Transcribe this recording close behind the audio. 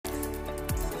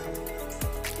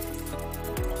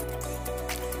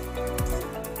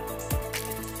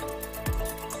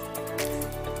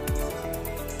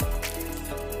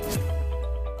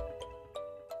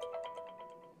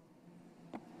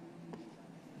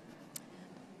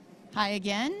Hi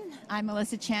again, I'm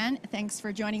Melissa Chan. Thanks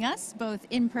for joining us, both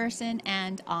in person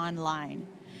and online.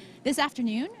 This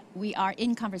afternoon, we are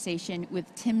in conversation with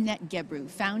Timnit Gebru,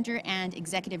 founder and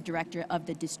executive director of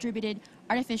the Distributed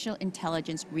Artificial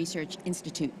Intelligence Research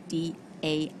Institute,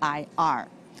 DAIR.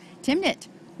 Timnit,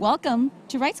 welcome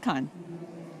to RightsCon.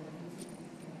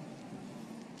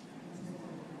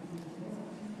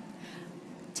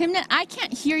 Timnit, I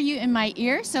can't hear you in my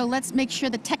ear, so let's make sure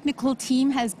the technical team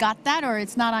has got that, or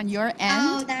it's not on your end.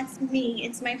 Oh, that's me.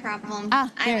 It's my problem. There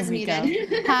I was we muted.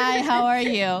 go. Hi, how are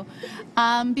you? Good,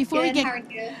 how are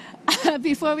you?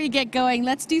 Before we get going,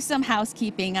 let's do some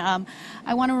housekeeping.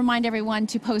 I want to remind everyone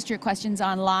to post your questions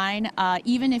online.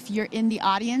 Even if you're in the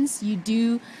audience, you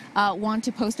do want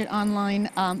to post it online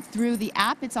through the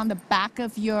app. It's on the back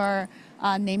of your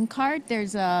name card.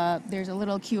 There's a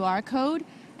little QR code,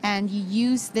 and you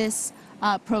use this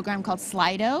program called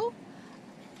Slido.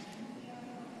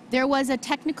 There was a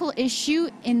technical issue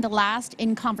in the last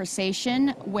In Conversation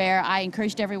where I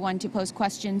encouraged everyone to post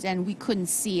questions and we couldn't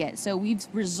see it. So we've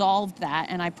resolved that,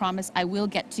 and I promise I will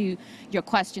get to your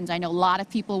questions. I know a lot of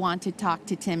people want to talk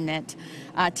to Timnit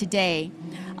today.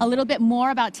 A little bit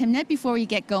more about Timnit before we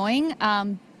get going.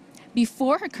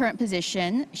 Before her current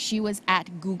position, she was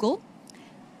at Google,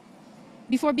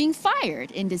 before being fired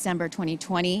in December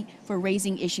 2020 for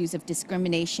raising issues of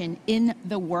discrimination in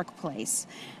the workplace.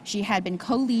 She had been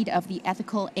co-lead of the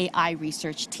ethical AI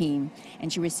research team,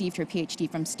 and she received her PhD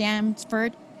from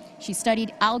Stanford. She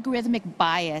studied algorithmic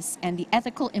bias and the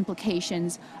ethical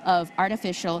implications of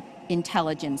artificial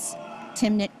intelligence.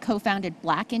 Timnit co-founded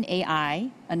Black in AI,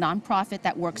 a nonprofit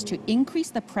that works to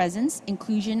increase the presence,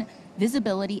 inclusion,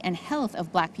 visibility, and health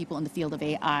of Black people in the field of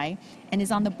AI, and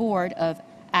is on the board of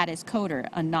Addis Coder,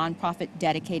 a nonprofit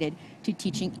dedicated to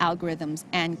teaching algorithms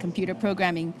and computer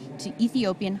programming to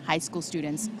Ethiopian high school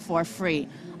students for free.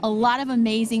 A lot of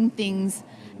amazing things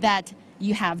that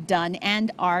you have done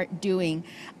and are doing.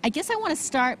 I guess I want to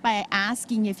start by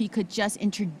asking if you could just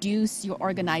introduce your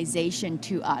organization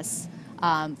to us,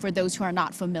 for those who are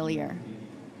not familiar.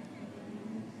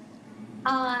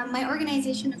 My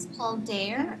organization is called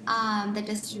DAIR, the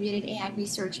Distributed AI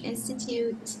Research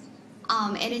Institute.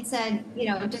 And it's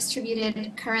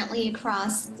distributed currently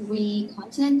across 3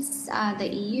 continents, the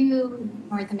EU,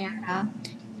 North America,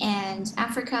 and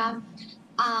Africa.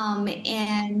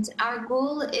 And our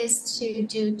goal is to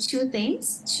do 2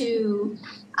 things, to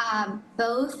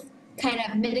both kind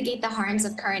of mitigate the harms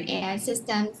of current AI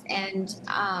systems and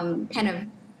kind of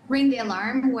ring the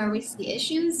alarm where we see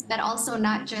issues, but also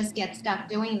not just get stuck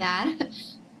doing that,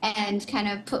 and kind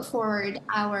of put forward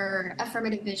our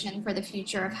affirmative vision for the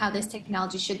future of how this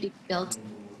technology should be built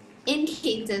in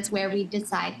cases where we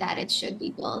decide that it should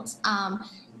be built.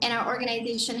 And our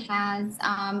organization has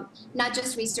not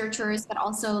just researchers, but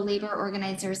also labor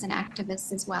organizers and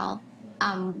activists as well,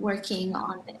 working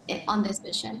on this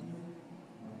vision.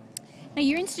 Now,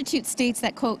 your institute states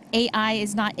that, quote, AI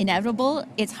is not inevitable,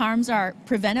 its harms are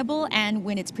preventable, and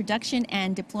when its production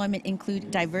and deployment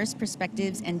include diverse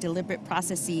perspectives and deliberate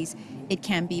processes, it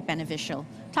can be beneficial.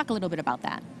 Talk a little bit about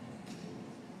that.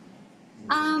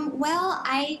 Well,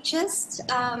 I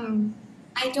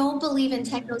don't believe in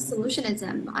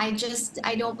techno-solutionism.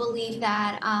 I don't believe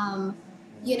that,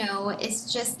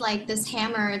 it's just like this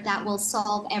hammer that will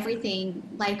solve everything,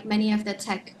 like many of the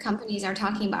tech companies are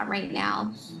talking about right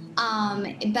now.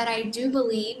 But I do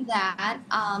believe that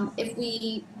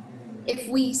if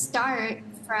we start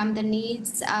from the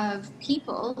needs of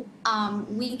people,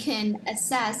 we can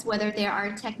assess whether there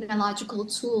are technological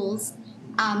tools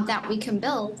that we can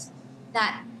build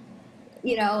that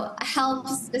help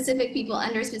specific people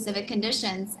under specific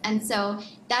conditions. And so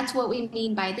that's what we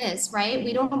mean by this, right?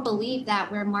 We don't believe that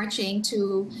we're marching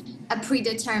to a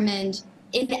predetermined,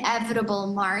 inevitable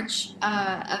march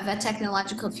of a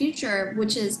technological future,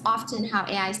 which is often how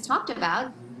AI is talked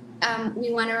about.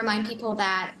 We want to remind people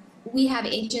that we have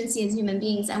agency as human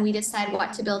beings, and we decide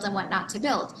what to build and what not to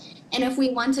build. And if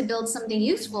we want to build something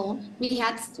useful, we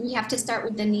have to start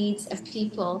with the needs of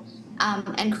people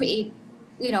and create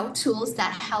tools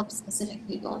that help specific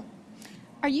people.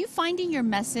 Are you finding your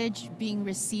message being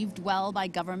received well by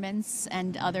governments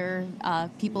and other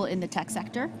people in the tech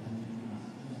sector?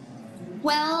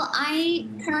 Well,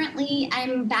 I'm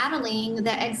battling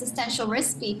the existential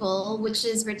risk people, which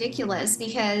is ridiculous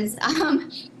because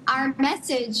our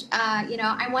message,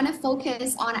 I want to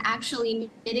focus on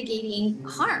actually mitigating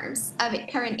harms of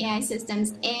current AI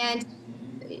systems and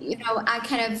I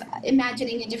kind of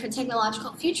imagining a different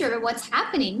technological future. But what's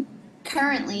happening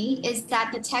currently is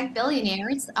that the tech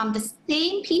billionaires, the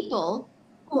same people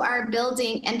who are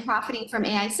building and profiting from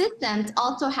AI systems,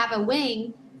 also have a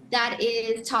wing that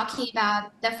is talking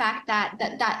about the fact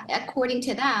that according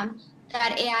to them,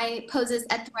 that AI poses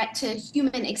a threat to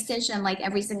human extinction, like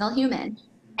every single human.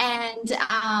 And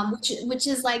which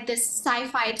is like this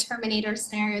sci-fi Terminator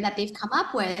scenario that they've come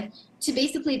up with to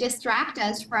basically distract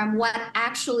us from what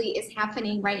actually is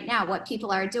happening right now, what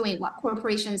people are doing, what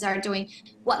corporations are doing,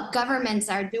 what governments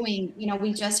are doing. You know,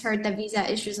 we just heard the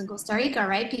visa issues in Costa Rica,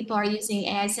 right? People are using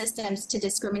AI systems to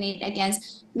discriminate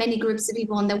against many groups of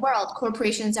people in the world.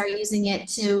 Corporations are using it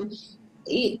to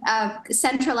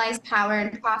centralize power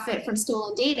and profit from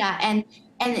stolen data. And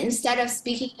instead of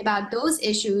speaking about those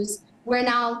issues, we're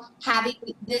now having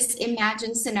this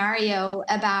imagined scenario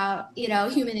about, you know,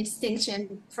 human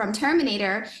extinction from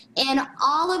Terminator. And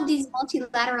all of these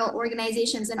multilateral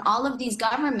organizations and all of these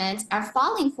governments are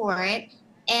falling for it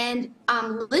and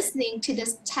listening to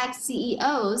this tech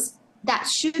CEOs that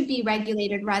should be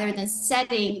regulated rather than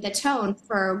setting the tone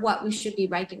for what we should be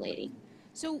regulating.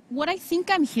 So what I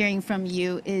think I'm hearing from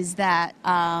you is that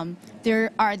there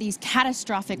are these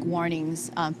catastrophic warnings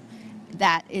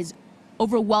that is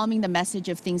overwhelming the message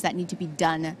of things that need to be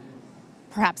done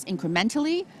perhaps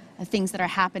incrementally, things that are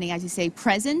happening, as you say,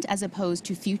 present as opposed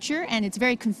to future. And it's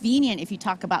very convenient if you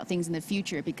talk about things in the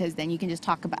future, because then you can just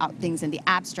talk about things in the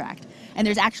abstract. And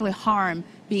there's actually harm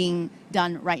being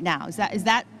done right now. Is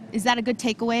that a good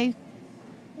takeaway?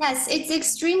 Yes, it's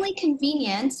extremely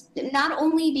convenient, not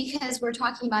only because we're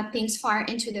talking about things far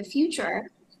into the future,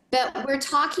 but we're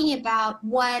talking about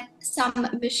what some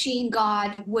machine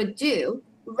god would do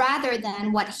rather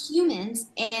than what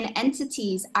humans and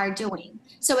entities are doing.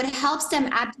 So it helps them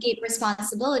abdicate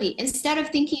responsibility. Instead of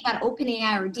thinking about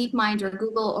OpenAI or DeepMind or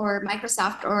Google or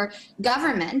Microsoft or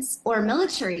governments or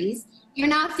militaries, you're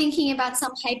now thinking about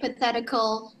some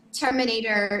hypothetical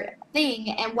Terminator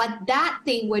thing and what that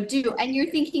thing would do. And you're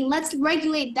thinking, let's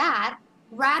regulate that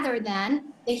rather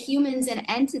than the humans and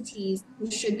entities who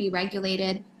should be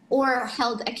regulated or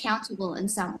held accountable in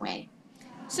some way.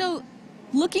 So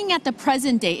looking at the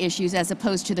present day issues as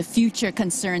opposed to the future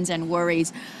concerns and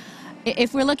worries,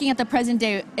 if we're looking at the present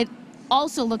day, it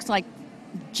also looks like,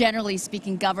 generally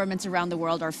speaking, governments around the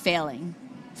world are failing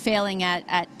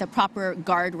at the proper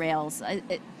guardrails.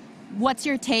 What's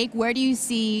your take? Where do you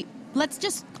see,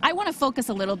 I want to focus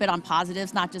a little bit on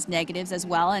positives, not just negatives as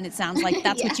well, and it sounds like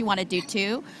that's what you want to do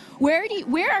too. Where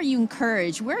are you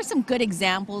encouraged? Where are some good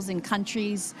examples in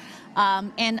countries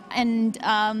and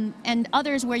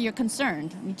others where you're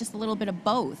concerned? I mean, just a little bit of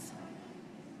both.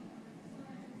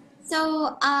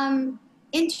 So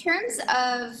in terms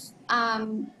of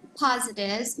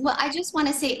positives, well, I just want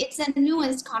to say it's a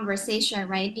nuanced conversation,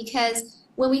 right? Because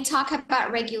when we talk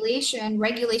about regulation,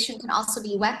 regulation can also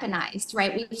be weaponized,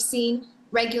 right? We've seen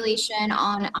regulation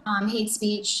on hate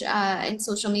speech and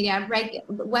social media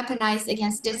weaponized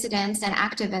against dissidents and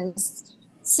activists.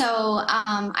 So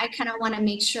I kind of want to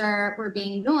make sure we're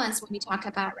being nuanced when we talk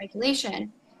about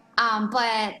regulation.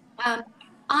 But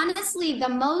honestly, the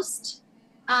most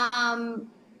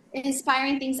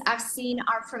inspiring things I've seen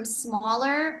are from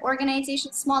smaller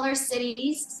organizations, smaller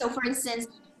cities. So for instance,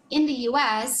 in the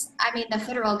US, I mean, the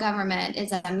federal government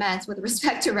is a mess with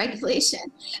respect to regulation,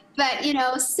 but, you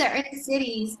know, certain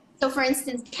cities, so for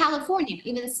instance, California,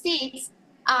 even the states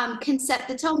can set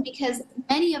the tone because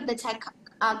many of the tech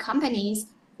companies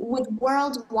with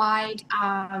worldwide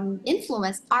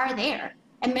influence are there.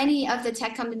 And many of the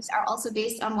tech companies are also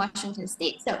based on Washington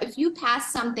state. So if you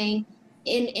pass something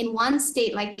in one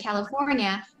state like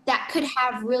California, that could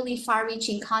have really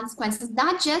far-reaching consequences,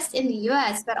 not just in the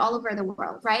US, but all over the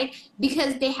world, right?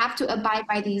 Because they have to abide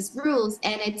by these rules,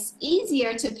 and it's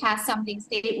easier to pass something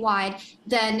statewide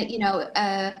than, you know,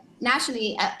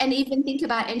 nationally, and even think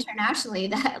about internationally,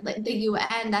 that the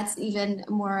UN, that's even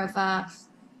more of a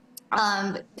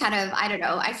kind of, I don't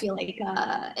know, I feel like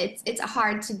it's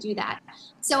hard to do that.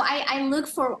 So I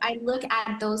look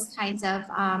at those kinds of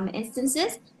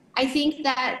instances. I think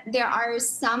that there are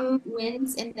some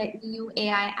wins in the EU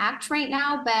AI Act right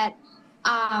now, but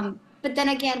then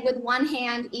again, with one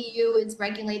hand, EU is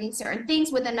regulating certain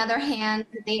things. With another hand,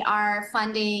 they are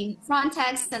funding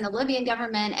Frontex and the Libyan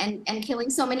government and killing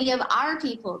so many of our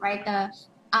people, right? The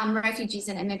refugees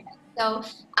and immigrants. So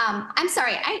I'm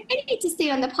sorry, I need to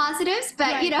stay on the positives, but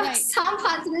right, you know, right. Some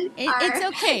positives it's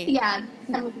okay. Yeah,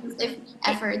 some of those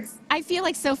efforts. I feel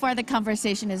like so far the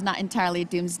conversation is not entirely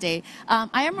doomsday.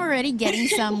 I am already getting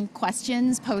some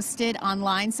questions posted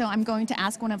online, so I'm going to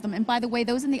ask one of them. And by the way,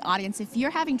 those in the audience, if you're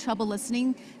having trouble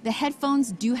listening, the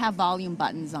headphones do have volume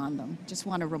buttons on them. Just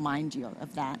want to remind you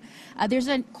of that. There's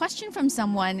a question from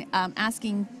someone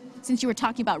asking, since you were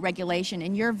talking about regulation,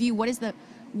 in your view,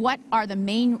 what are the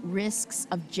main risks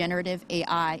of generative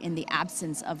AI in the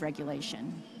absence of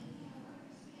regulation?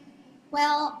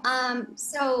 Well,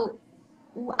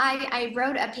 I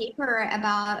wrote a paper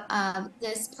about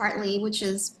this partly, which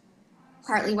is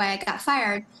partly why I got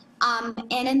fired.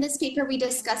 And in this paper, we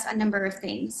discussed a number of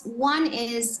things. One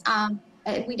is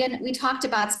we talked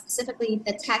about specifically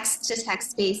the text to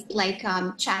text space, like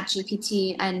Chat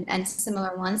GPT and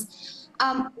similar ones.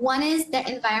 One is the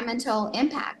environmental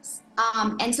impacts.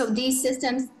 And so these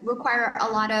systems require a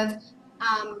lot of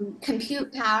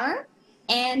compute power.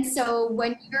 And so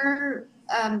when you're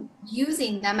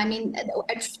using them, I mean,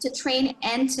 to train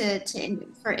and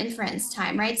for inference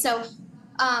time, right? So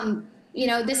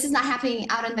this is not happening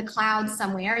out in the cloud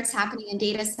somewhere. It's happening in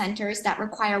data centers that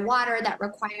require water, that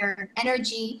require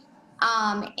energy.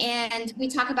 And we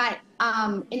talk about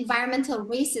environmental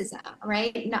racism,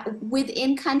 right? Not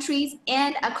within countries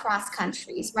and across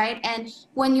countries, right? And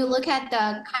when you look at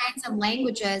the kinds of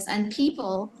languages and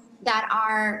people that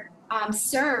are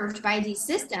served by these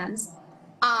systems,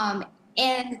 um,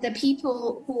 and the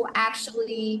people who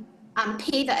actually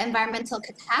pay the environmental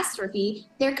catastrophe,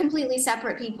 they're completely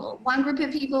separate people. One group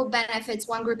of people benefits,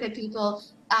 one group of people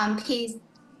pays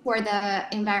for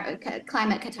the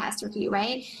climate catastrophe,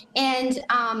 right? And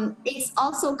it's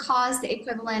also caused the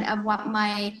equivalent of what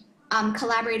my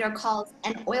collaborator calls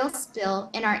an oil spill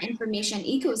in our information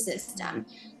ecosystem.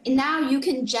 And now you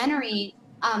can generate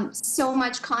so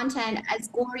much content as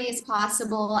gory as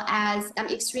possible, as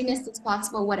extremist as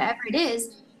possible, whatever it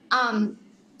is. And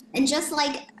just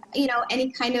like,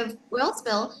 any kind of oil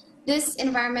spill, this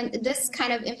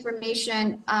kind of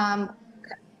information,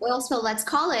 oil spill, let's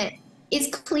call it, is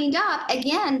cleaned up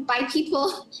again by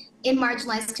people in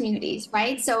marginalized communities,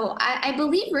 right? So I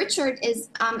believe Richard is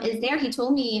there. He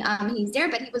told me he's there,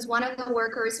 but he was one of the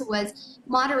workers who was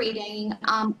moderating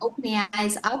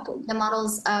OpenAI's output, the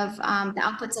models of the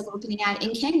outputs of OpenAI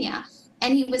in Kenya.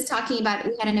 And he was talking about,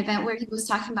 we had an event where he was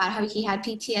talking about how he had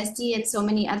PTSD and so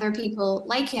many other people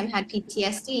like him had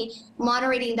PTSD,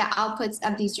 moderating the outputs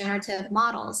of these generative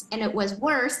models. And it was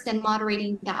worse than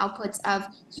moderating the outputs of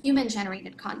human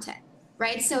generated content,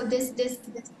 right? So this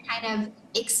kind of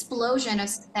explosion of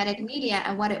synthetic media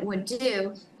and what it would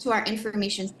do to our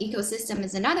information ecosystem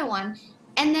is another one.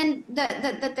 And then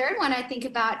the third one I think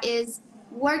about is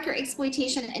worker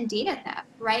exploitation and data theft,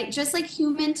 right? Just like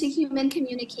human to human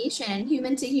communication,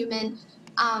 human to human,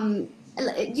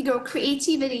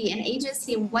 creativity and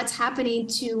agency, what's happening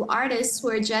to artists who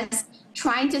are just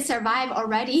trying to survive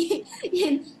already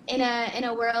in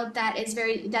a world that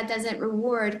doesn't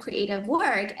reward creative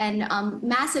work, and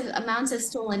massive amounts of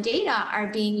stolen data are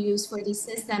being used for these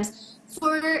systems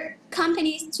for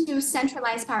companies to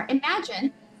centralize power.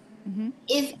 Imagine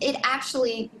if it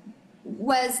actually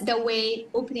was the way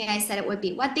OpenAI said it would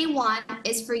be. What they want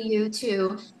is for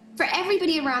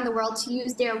everybody around the world to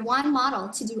use their one model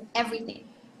to do everything,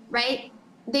 right?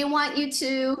 They want you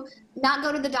to not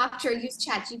go to the doctor, use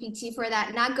ChatGPT for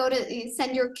that, not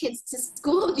send your kids to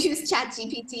school, use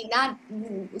ChatGPT, not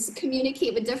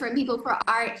communicate with different people for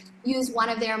art, use one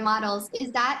of their models.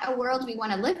 Is that a world we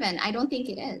want to live in? I don't think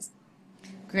it is.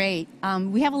 Great.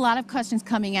 We have a lot of questions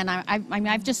coming in. I mean,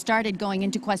 I've just started going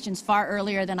into questions far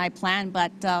earlier than I planned,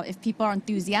 but if people are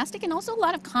enthusiastic, and also a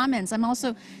lot of comments. I'm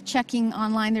also checking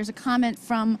online. There's a comment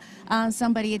from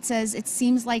somebody. It says, it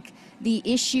seems like the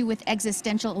issue with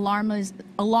existential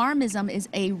alarmism is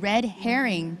a red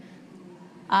herring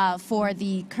for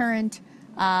the current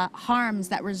harms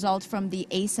that result from the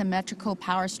asymmetrical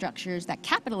power structures that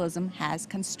capitalism has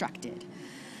constructed.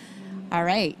 All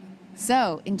right.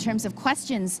 So in terms of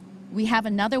questions, we have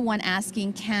another one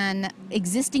asking, can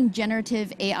existing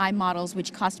generative AI models,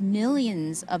 which cost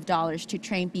millions of dollars to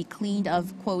train, be cleaned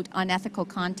of, quote, unethical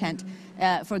content,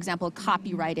 for example,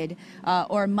 copyrighted,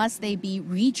 or must they be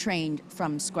retrained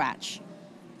from scratch?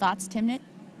 Thoughts, Timnit?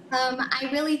 I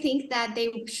really think that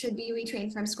they should be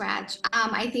retrained from scratch.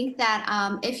 I think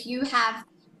that if you have,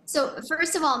 so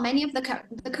first of all, many of the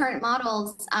current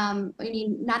models, I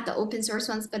mean, not the open source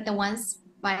ones, but the ones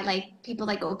by like people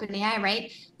like OpenAI,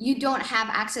 right? You don't have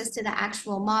access to the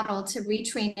actual model to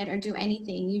retrain it or do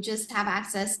anything. You just have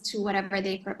access to whatever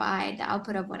they provide, the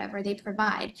output of whatever they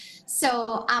provide.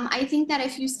 So I think that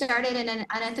if you started in an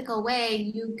unethical way,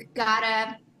 you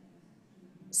gotta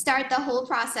start the whole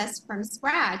process from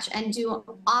scratch and do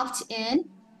opt-in.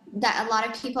 That a lot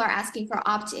of people are asking for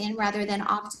opt-in rather than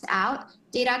opt-out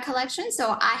data collection.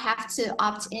 So I have to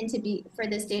opt in for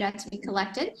this data to be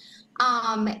collected.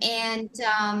 And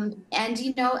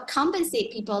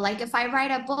compensate people. Like if I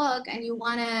write a book and you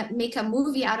want to make a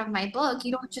movie out of my book,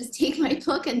 you don't just take my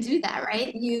book and do that,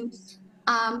 right? You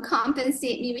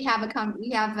compensate me. We have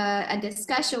a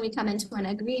discussion. We come into an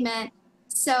agreement.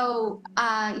 So,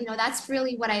 that's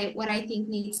really what I think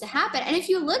needs to happen. And if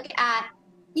you look at,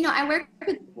 I work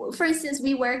with, for instance,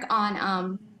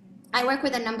 I work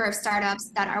with a number of startups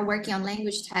that are working on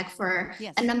language tech for a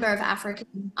Yes. number of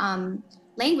African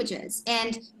languages.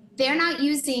 And they're not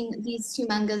using these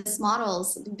humongous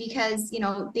models because,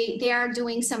 they are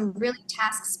doing some really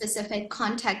task specific,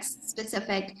 context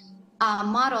specific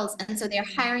models. And so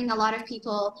they're hiring a lot of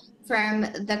people from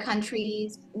the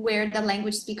countries where the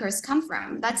language speakers come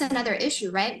from. That's another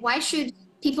issue, right? Why should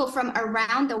people from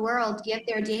around the world give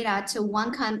their data to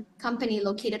one company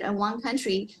located in one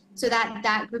country so that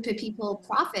that group of people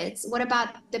profits? What about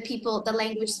the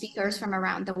language speakers from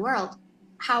around the world?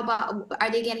 How about, are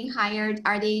they getting hired?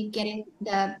 Are they getting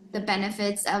the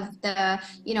benefits of the,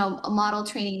 model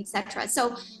training, etc.?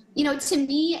 So, to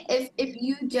me, if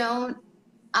you don't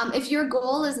if your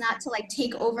goal is not to like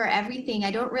take over everything,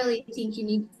 I don't really think you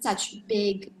need such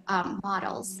big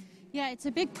models. Yeah, it's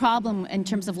a big problem in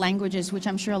terms of languages, which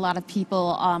I'm sure a lot of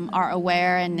people are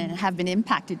aware and have been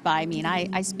impacted by. I mean,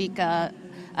 I speak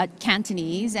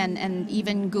Cantonese, and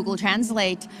even Google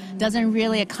Translate doesn't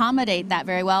really accommodate that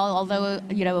very well, although,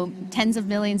 tens of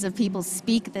millions of people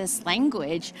speak this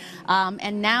language.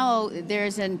 And now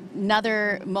there's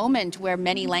another moment where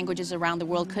many languages around the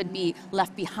world could be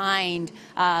left behind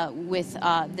with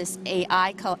this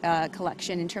AI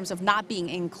collection in terms of not being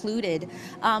included.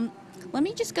 Let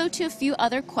me just go to a few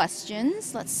other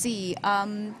questions. Let's see.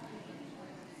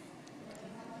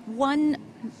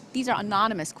 These are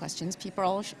anonymous questions.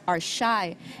 People are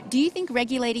shy. Do you think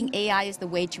regulating AI is the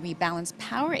way to rebalance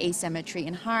power asymmetry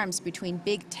and harms between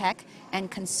big tech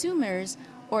and consumers,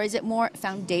 or is it more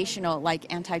foundational,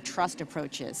 like antitrust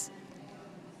approaches?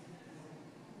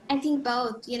 I think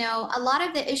both. A lot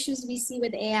of the issues we see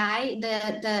with AI,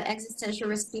 the existential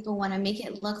risk, people want to make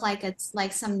it look like it's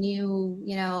like some new,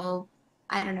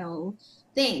 I don't know,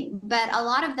 thing. But a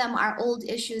lot of them are old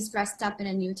issues dressed up in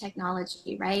a new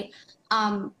technology, right?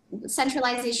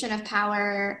 Centralization of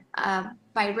power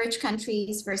by rich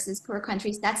countries versus poor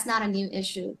countries, that's not a new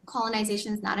issue.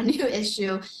 Colonization is not a new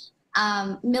issue.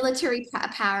 Military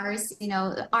powers,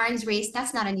 arms race,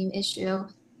 that's not a new issue.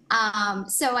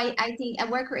 So I think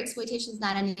worker exploitation is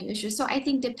not a new issue. So I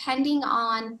think depending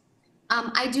on,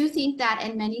 I do think that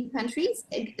in many countries,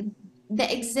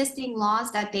 the existing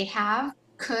laws that they have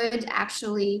could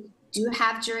actually do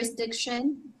have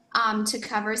jurisdiction to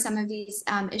cover some of these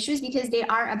issues because they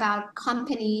are about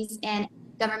companies and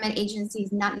government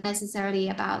agencies, not necessarily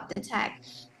about the tech.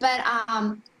 But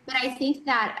I think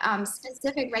that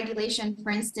specific regulation, for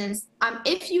instance,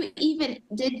 if you even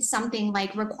did something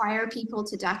like require people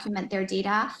to document their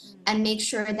data and make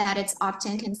sure that it's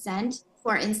opt-in consent,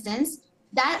 for instance,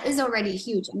 that is already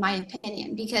huge, in my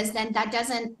opinion, because then that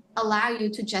doesn't allow you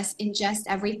to just ingest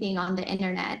everything on the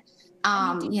internet,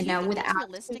 I mean, do you think that's without.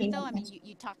 realistic, though? I mean,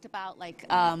 you talked about like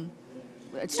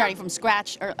starting from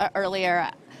scratch earlier.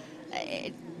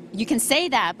 You can say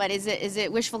that, but is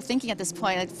it wishful thinking at this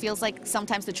point? It feels like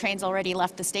sometimes the train's already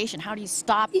left the station. How do you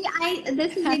stop? See,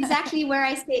 this is exactly where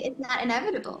I say it's not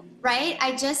inevitable, right?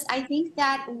 I think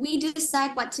that we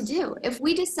decide what to do. If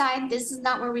we decide this is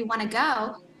not where we want to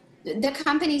go, the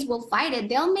companies will fight it.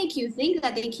 They'll make you think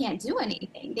that they can't do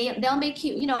anything. They'll make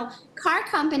you, car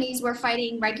companies were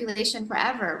fighting regulation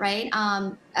forever, right?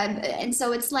 And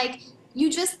so it's like you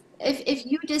just if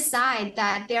you decide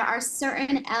that there are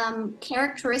certain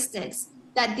characteristics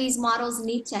that these models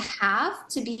need to have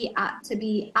to be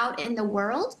out in the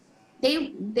world,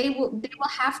 they will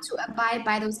have to abide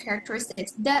by those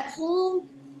characteristics. That whole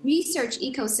research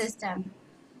ecosystem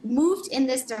moved in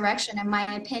this direction, in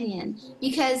my opinion,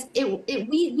 because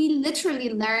we literally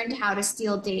learned how to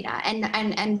steal data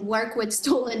and work with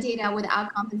stolen data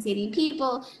without compensating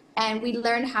people, and we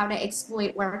learned how to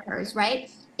exploit workers, right?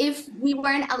 If we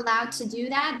weren't allowed to do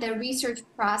that, the research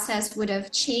process would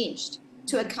have changed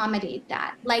to accommodate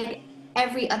that. Like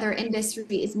every other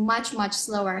industry is much, much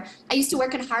slower. I used to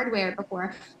work in hardware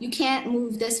before. You can't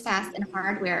move this fast in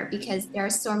hardware because there are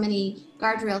so many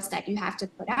guardrails that you have to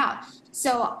put out.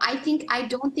 So I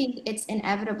don't think it's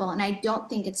inevitable, and I don't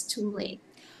think it's too late.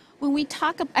 When we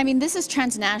talk, I mean, this is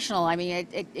transnational. I mean,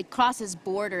 it crosses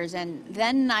borders. And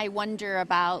then I wonder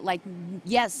about, like,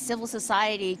 yes, civil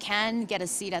society can get a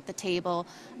seat at the table.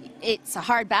 It's a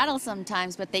hard battle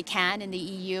sometimes, but they can in the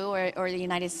EU or the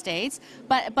United States.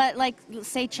 But like,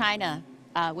 say China,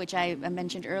 which I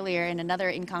mentioned earlier in another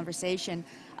in conversation,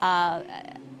 how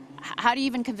do you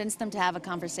even convince them to have a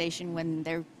conversation when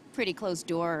they're pretty closed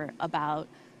door about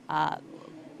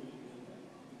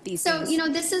these So,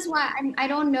 things. this is why I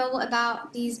don't know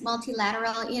about these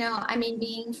multilateral, I mean,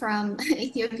 being from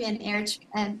Ethiopian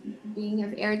being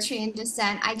of Eritrean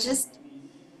descent,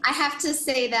 I have to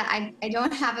say that I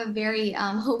don't have a very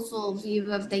hopeful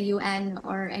view of the UN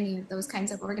or any of those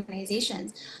kinds of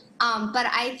organizations. But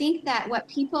I think that what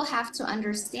people have to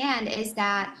understand is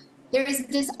that there is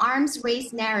this arms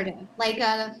race narrative, like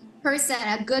a person,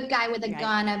 a good guy with a Right.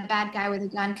 gun, a bad guy with a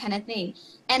gun kind of thing.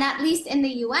 And at least in the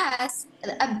US,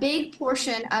 a big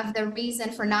portion of the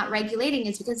reason for not regulating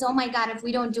is because, oh my God, if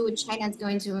we don't do it, China's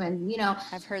going to,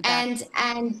 I've heard that.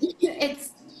 and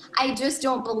I just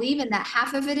don't believe in that.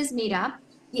 Half of it is made up.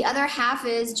 The other half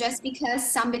is just because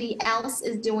somebody else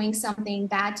is doing something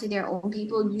bad to their own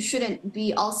people, you shouldn't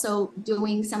be also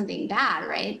doing something bad,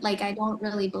 right? Like, I don't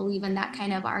really believe in that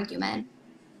kind of argument.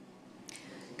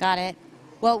 Got it.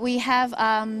 Well, we have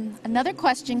another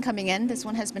question coming in. This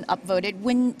one has been upvoted.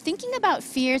 When thinking about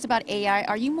fears about AI,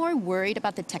 are you more worried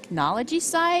about the technology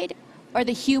side or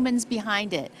the humans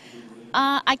behind it?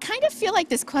 I kind of feel like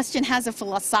this question has a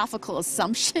philosophical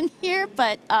assumption here,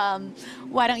 but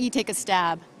why don't you take a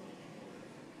stab?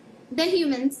 The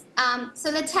humans.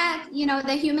 So the tech,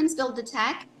 the humans build the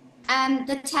tech. And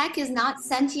the tech is not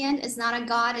sentient, it's not a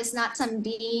god, it's not some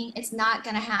being, it's not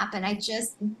going to happen. I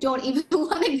just don't even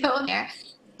want to go there.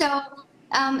 So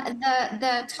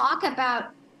the talk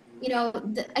about,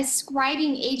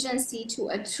 ascribing agency to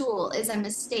a tool is a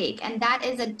mistake, and that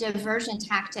is a diversion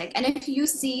tactic. And if you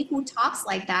see who talks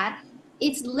like that,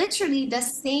 it's literally the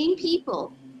same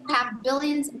people who have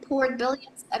poured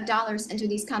billions of dollars into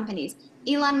these companies.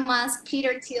 Elon Musk,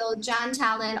 Peter Thiel, John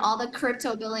Talon, all the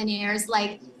crypto billionaires,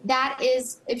 like that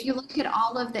is, if you look at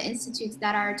all of the institutes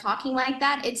that are talking like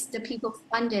that, it's the people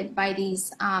funded by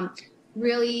these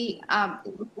really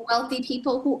wealthy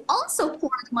people who also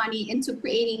poured money into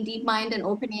creating DeepMind and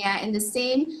OpenAI in the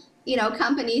same,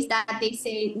 companies that they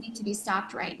say need to be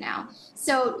stopped right now.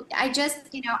 So I just,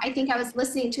 I think I was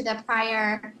listening to the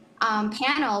prior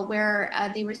panel where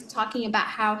they were talking about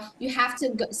how you have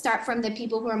to start from the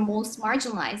people who are most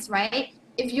marginalized, right?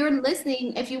 If you're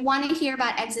listening, if you want to hear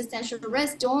about existential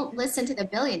risk, don't listen to the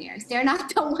billionaires. They're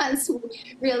not the ones who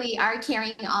really are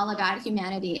caring all about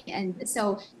humanity. And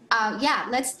so, yeah,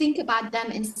 let's think about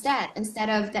them instead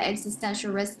of the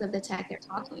existential risks of the tech they're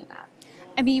talking about.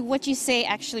 I mean, what you say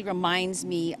actually reminds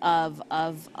me of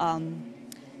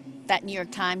that New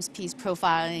York Times piece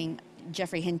profiling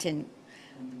Jeffrey Hinton,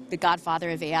 the godfather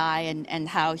of AI, and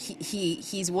how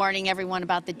he's warning everyone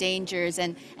about the dangers.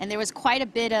 And there was quite a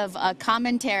bit of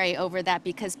commentary over that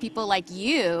because people like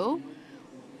you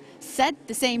said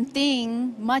the same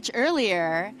thing much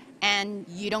earlier, and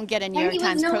you don't get a New And York he was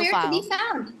Times nowhere to profile. be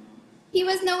found. He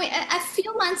was nowhere. A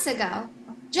few months ago,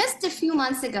 just a few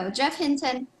months ago, Jeff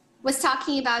Hinton was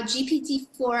talking about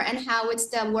GPT-4 and how it's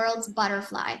the world's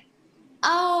butterfly.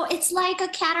 Oh, it's like a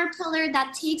caterpillar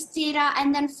that takes data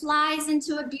and then flies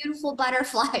into a beautiful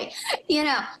butterfly, you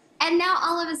know. And now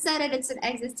all of a sudden it's an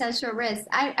existential risk.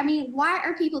 I mean, why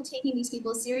are people taking these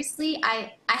people seriously?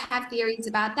 I have theories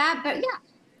about that, but yeah,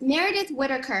 Meredith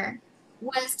Whittaker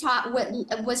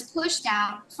was pushed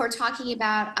out for talking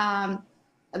about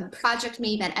Project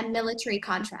Maven, a military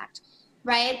contract,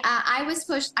 right? I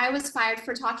was fired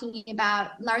for talking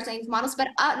about large language models, but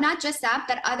not just that,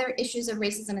 but other issues of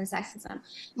racism and sexism.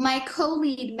 My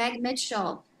co-lead, Meg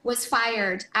Mitchell, was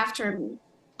fired after me.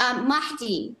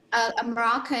 Mahdi, a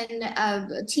Moroccan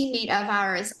teammate of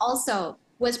ours, also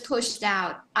was pushed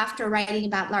out after writing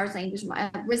about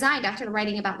resigned after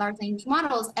writing about large language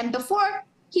models. And before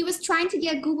he was trying to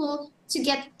get Google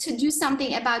to do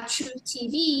something about Truth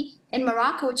TV in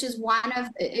Morocco, which is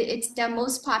it's the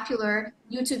most popular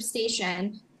YouTube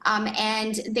station.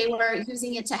 And they were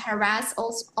using it to harass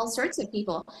all sorts of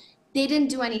people. They didn't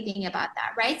do anything about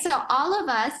that, right? So all of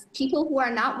us, people who are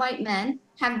not white men,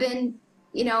 have been,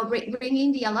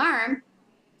 ringing the alarm,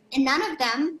 and none of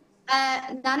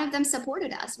them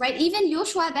supported us, right? Even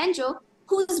Yoshua Benjo,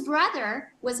 whose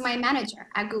brother was my manager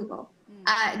at Google,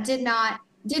 did not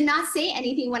say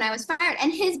anything when I was fired,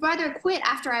 and his brother quit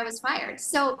after I was fired.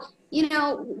 So,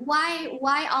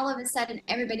 why all of a sudden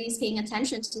everybody's paying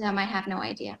attention to them? I have no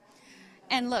idea.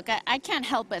 And look, I can't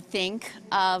help but think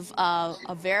of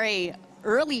a very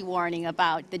early warning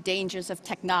about the dangers of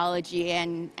technology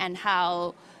and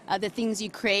how the things you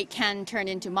create can turn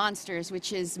into monsters,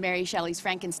 which is Mary Shelley's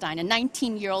Frankenstein, a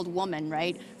 19-year-old woman,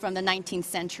 right, from the 19th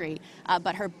century.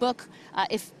 But her book,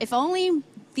 if only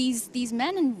these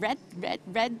men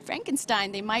read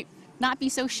Frankenstein, they might not be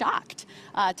so shocked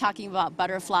talking about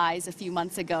butterflies a few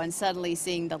months ago and suddenly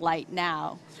seeing the light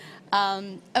now.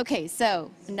 Okay, so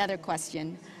another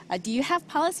question. Do you have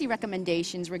policy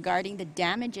recommendations regarding the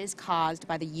damages caused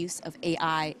by the use of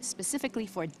AI, specifically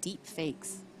for deep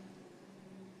fakes?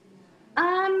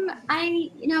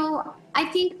 I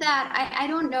think that I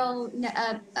don't know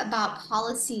about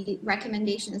policy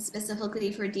recommendations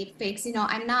specifically for deepfakes.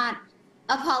 I'm not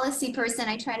a policy person.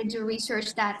 I try to do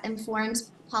research that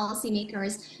informs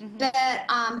policymakers. Mm-hmm. But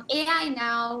AI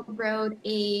now wrote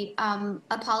a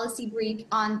policy brief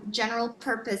on general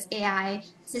purpose AI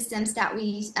systems that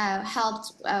we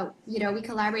helped, we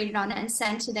collaborated on and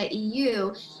sent to the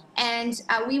EU. And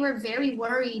we were very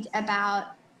worried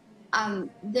about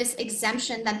this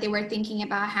exemption that they were thinking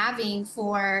about having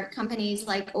for companies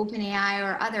like OpenAI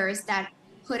or others that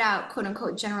put out quote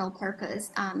unquote general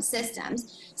purpose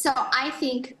systems. So I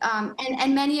think,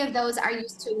 and many of those are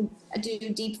used to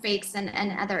do deep fakes and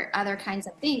other kinds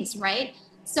of things, right?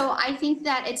 So I think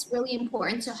that it's really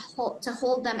important to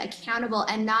hold them accountable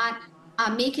and not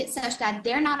make it such that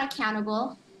they're not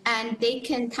accountable and they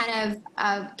can kind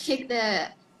of kick the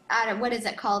what is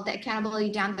it called, the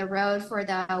accountability down the road for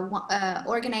the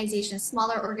organizations,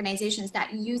 smaller organizations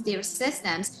that use their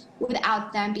systems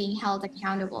without them being held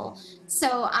accountable.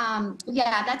 So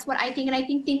yeah, that's what I think. And I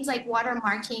think things like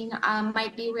watermarking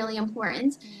might be really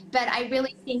important, but I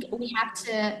really think we have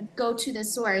to go to the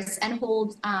source and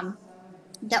hold the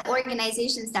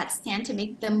organizations that stand to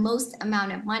make the most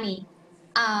amount of money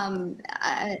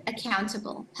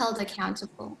accountable, held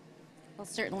accountable. We'll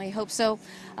certainly hope so.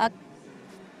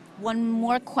 One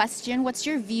more question. What's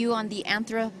your view on the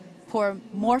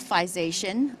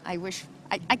anthropomorphization?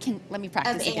 Let me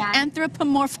practice again.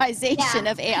 Anthropomorphization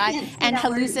of AI and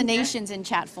hallucinations in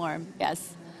chat form.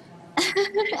 Yes.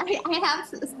 I have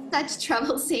such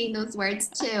trouble saying those words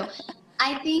too.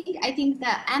 I think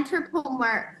the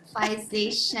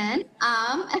anthropomorphization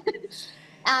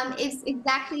is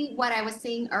exactly what I was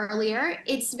saying earlier.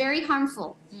 It's very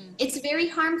harmful. It's very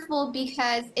harmful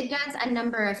because it does a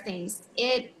number of things.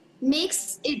 It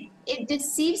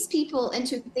deceives people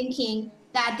into thinking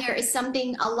that there is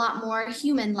something a lot more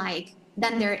human-like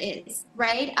than there is,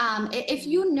 right? If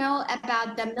you know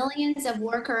about the millions of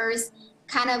workers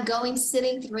kind of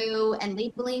sitting through and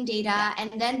labeling data,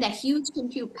 and then the huge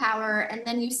compute power, and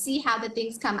then you see how the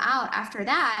things come out after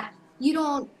that, you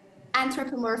don't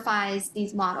anthropomorphize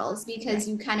these models because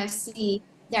you kind of see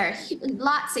there are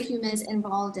lots of humans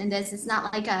involved in this. It's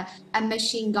not like a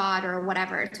machine god or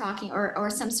whatever talking, or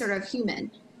some sort of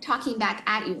human talking back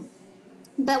at you.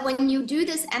 But when you do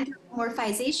this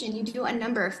anthropomorphization, you do a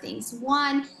number of things.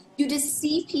 One, you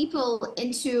deceive people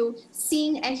into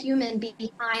seeing a human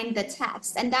behind the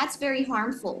text, and that's very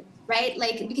harmful, right?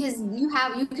 Like, because you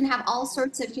can have all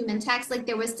sorts of human text. Like,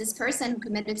 there was this person who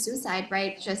committed suicide,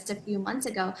 right, just a few months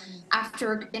ago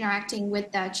after interacting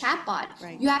with the chatbot.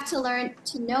 Right. You have to learn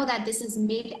to know that this is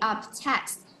made up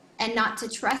text and not to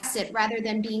trust it, rather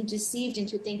than being deceived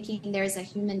into thinking there's a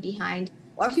human behind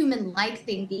or human-like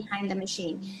thing behind the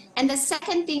machine. And the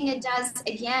second thing it does,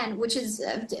 again, which is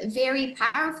very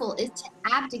powerful, is to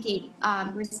abdicate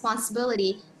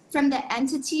responsibility from the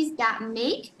entities that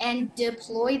make and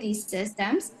deploy these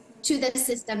systems to the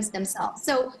systems themselves.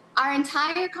 So our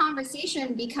entire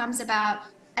conversation becomes about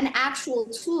an actual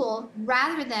tool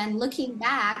rather than looking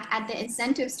back at the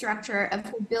incentive structure of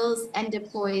who builds and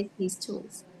deploys these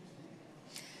tools.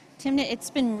 Timnit, it's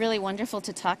been really wonderful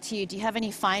to talk to you. Do you have any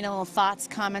final thoughts,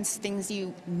 comments, things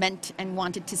you meant and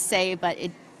wanted to say, but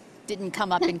it didn't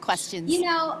come up in questions?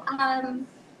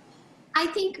 I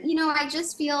think, I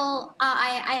just feel,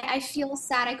 I feel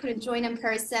sad I couldn't join in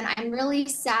person. I'm really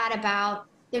sad about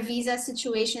the visa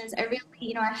situations. I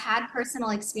really, I've had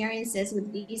personal experiences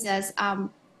with visas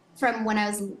from when I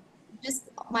was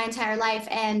just my entire life.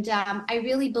 And I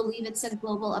really believe it's a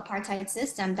global apartheid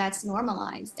system that's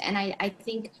normalized. And I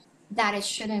think that it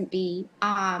shouldn't be.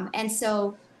 And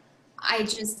so I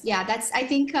just, I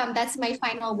think that's my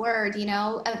final word,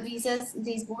 visas,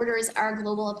 these borders are a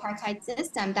global apartheid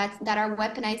system that are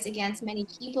weaponized against many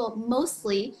people,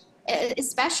 mostly,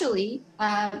 especially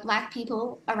Black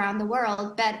people around the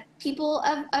world, but people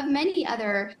of many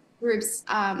other groups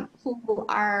who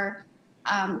are,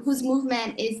 whose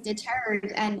movement is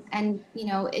deterred. And I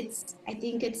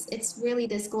think it's really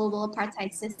this global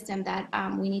apartheid system that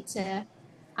we need to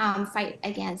fight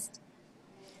against.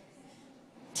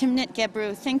 Timnit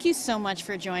Gebru, thank you so much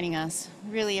for joining us.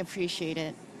 Really appreciate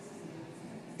it.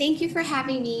 Thank you for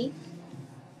having me.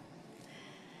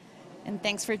 And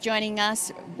thanks for joining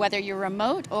us, whether you're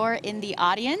remote or in the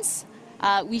audience.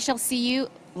 We shall see you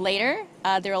later.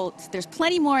 There's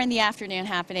plenty more in the afternoon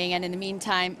happening, and in the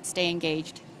meantime, stay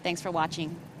engaged. Thanks for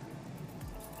watching.